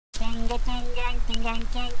Hey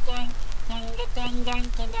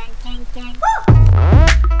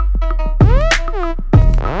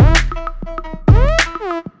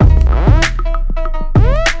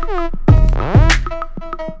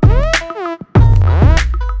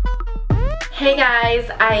guys,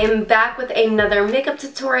 I am back with another makeup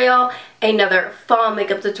tutorial, another fall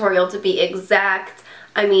makeup tutorial to be exact.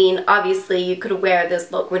 I mean, obviously you could wear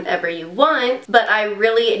this look whenever you want, but I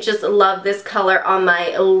really just love this color on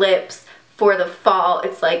my lips for the fall.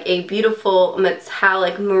 It's like a beautiful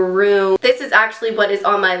metallic maroon. This is actually what is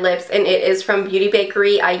on my lips, and it is from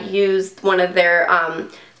Bakerie. I used one of their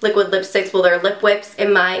liquid lipsticks, well, they're lip whips,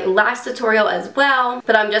 in my last tutorial as well,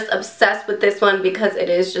 but I'm just obsessed with this one because it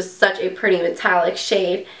is just such a pretty metallic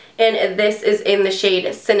shade, and this is in the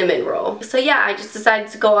shade Cinnamon Roll. So yeah, I just decided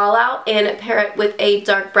to go all out and pair it with a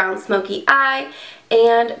dark brown smoky eye,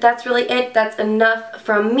 and that's really it. That's enough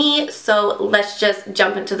from me, so let's just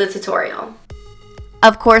jump into the tutorial.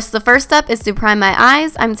 Of course, the first step is to prime my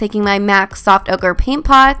eyes. I'm taking my MAC Soft Ochre Paint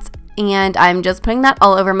Pot, and I'm just putting that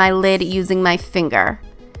all over my lid using my finger.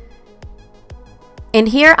 And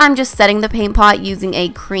here I'm just setting the paint pot using a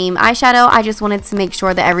cream eyeshadow. I just wanted to make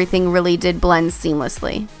sure that everything really did blend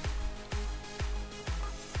seamlessly.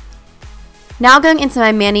 Now going into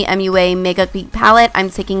my Manny Mua Makeup Geek palette, I'm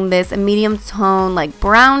taking this medium tone like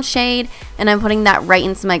brown shade, and I'm putting that right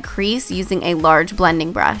into my crease using a large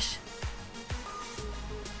blending brush.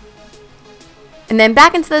 And then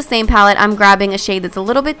back into the same palette, I'm grabbing a shade that's a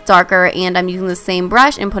little bit darker, and I'm using the same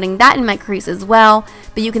brush and putting that in my crease as well.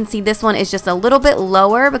 But you can see this one is just a little bit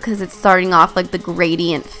lower because it's starting off like the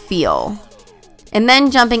gradient feel. And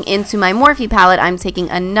then jumping into my Morphe palette, I'm taking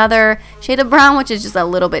another shade of brown, which is just a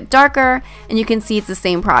little bit darker. And you can see it's the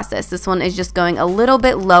same process. This one is just going a little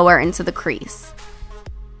bit lower into the crease.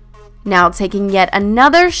 Now taking yet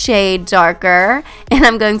another shade darker, and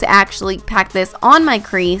I'm going to actually pack this on my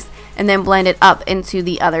crease and then blend it up into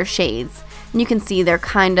the other shades. And you can see they're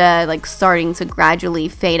kind of like starting to gradually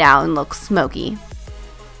fade out and look smoky.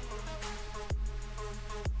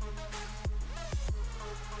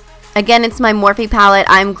 Again, it's my Morphe palette.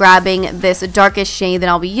 I'm grabbing this darkest shade that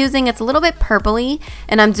I'll be using. It's a little bit purpley,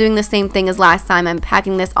 and I'm doing the same thing as last time. I'm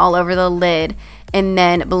packing this all over the lid and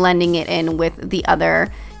then blending it in with the other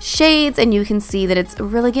shades, and you can see that it's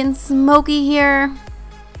really getting smoky here.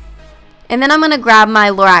 And then I'm going to grab my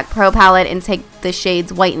Lorac Pro Palette and take the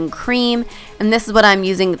shades White and Cream, and this is what I'm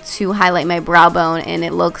using to highlight my brow bone, and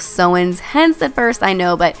it looks so intense at first, I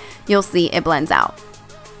know, but you'll see it blends out.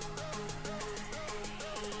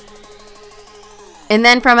 And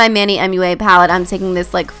then for my Manny Mua palette, I'm taking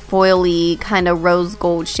this like foily kind of rose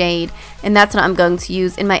gold shade, and that's what I'm going to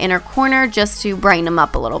use in my inner corner just to brighten them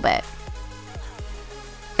up a little bit.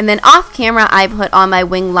 And then off camera, I put on my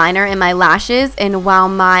wing liner and my lashes, and while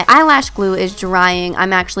my eyelash glue is drying,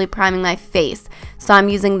 I'm actually priming my face. So I'm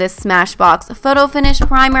using this Smashbox Photo Finish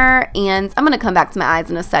Primer, and I'm going to come back to my eyes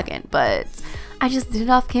in a second, but I just did it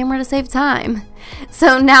off camera to save time.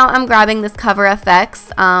 So now I'm grabbing this Cover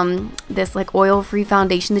FX, this like oil-free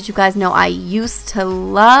foundation that you guys know I used to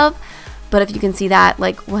love. But if you can see that,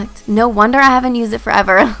 like, what? No wonder I haven't used it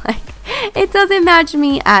forever. Like, it doesn't match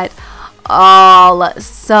me at all.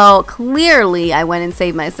 So clearly I went and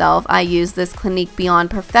saved myself. I used this Clinique Beyond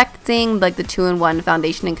Perfecting, like the 2-in-1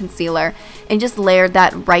 foundation and concealer, and just layered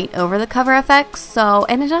that right over the Cover FX. So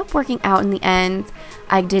it ended up working out in the end.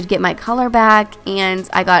 I did get my color back, and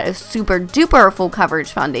I got a super duper full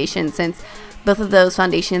coverage foundation, since both of those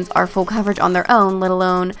foundations are full coverage on their own, let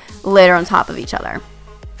alone layer on top of each other.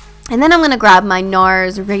 And then I'm going to grab my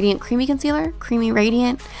Nars Radiant Creamy Concealer, Creamy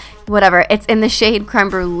Radiant, whatever. It's in the shade Creme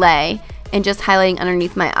Brulee, and just highlighting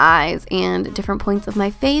underneath my eyes and different points of my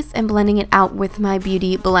face and blending it out with my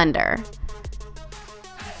Beauty Blender.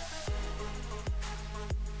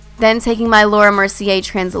 Then taking my Laura Mercier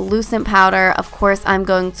translucent powder, of course I'm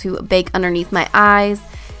going to bake underneath my eyes,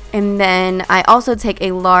 and then I also take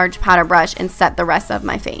a large powder brush and set the rest of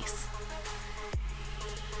my face.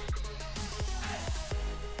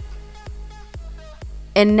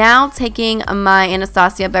 And now taking my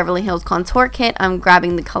Anastasia Beverly Hills contour kit, I'm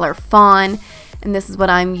grabbing the color Fawn, and this is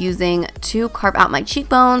what I'm using to carve out my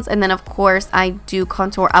cheekbones, and then of course I do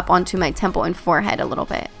contour up onto my temple and forehead a little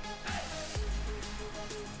bit.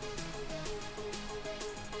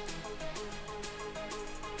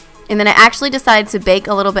 And then I actually decided to bake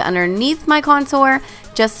a little bit underneath my contour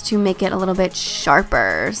just to make it a little bit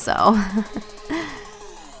sharper. So,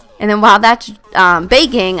 and then while that's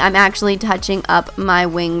baking, I'm actually touching up my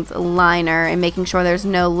winged liner and making sure there's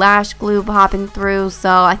no lash glue popping through. So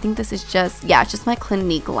I think this is just, yeah, it's just my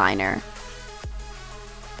Clinique liner.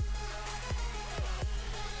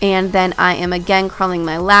 And then I am again curling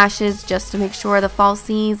my lashes just to make sure the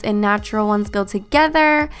falsies and natural ones go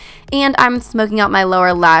together. And I'm smoking out my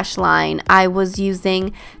lower lash line. I was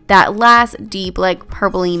using that last deep, like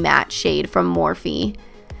purpley matte shade from Morphe,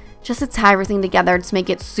 just to tie everything together to make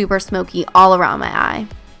it super smoky all around my eye.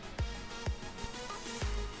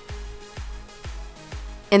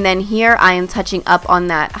 And then here I am touching up on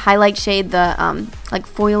that highlight shade, the like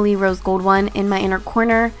foily rose gold one in my inner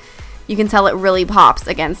corner. You can tell it really pops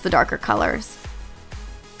against the darker colors.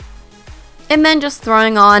 And then just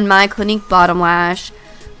throwing on my Clinique bottom lash,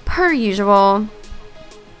 per usual.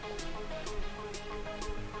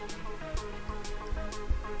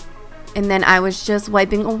 And then I was just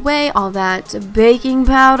wiping away all that baking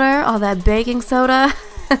powder, all that baking soda.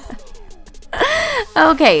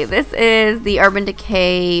 Okay, this is the Urban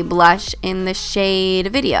Decay blush in the shade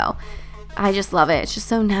Video. I just love it. It's just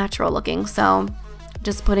so natural looking. So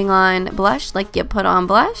just putting on blush like you put on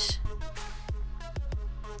blush.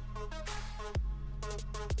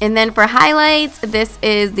 And then for highlights, this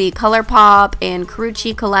is the ColourPop and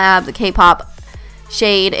Karuchi collab, the KaePop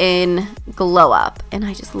shade in Glo Up. And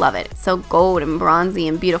I just love it. It's so gold and bronzy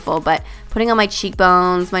and beautiful. But putting on my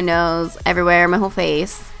cheekbones, my nose, everywhere, my whole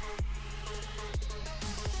face.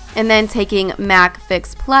 And then taking MAC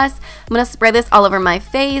Fix Plus, I'm going to spray this all over my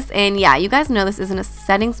face. And yeah, you guys know this isn't a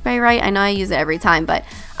setting spray, right? I know I use it every time, but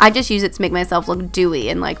I just use it to make myself look dewy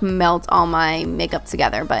and like melt all my makeup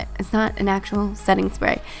together. But it's not an actual setting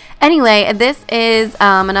spray. Anyway, this is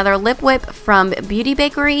another lip whip from Beauty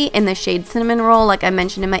Bakerie in the shade Cinnamon Roll, like I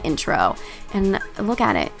mentioned in my intro. And look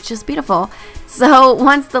at it, it's just beautiful. So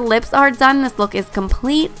once the lips are done, this look is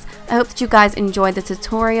complete. I hope that you guys enjoyed the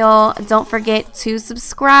tutorial. Don't forget to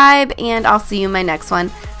subscribe, and I'll see you in my next one.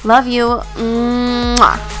 Love you.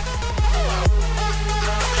 Mwah.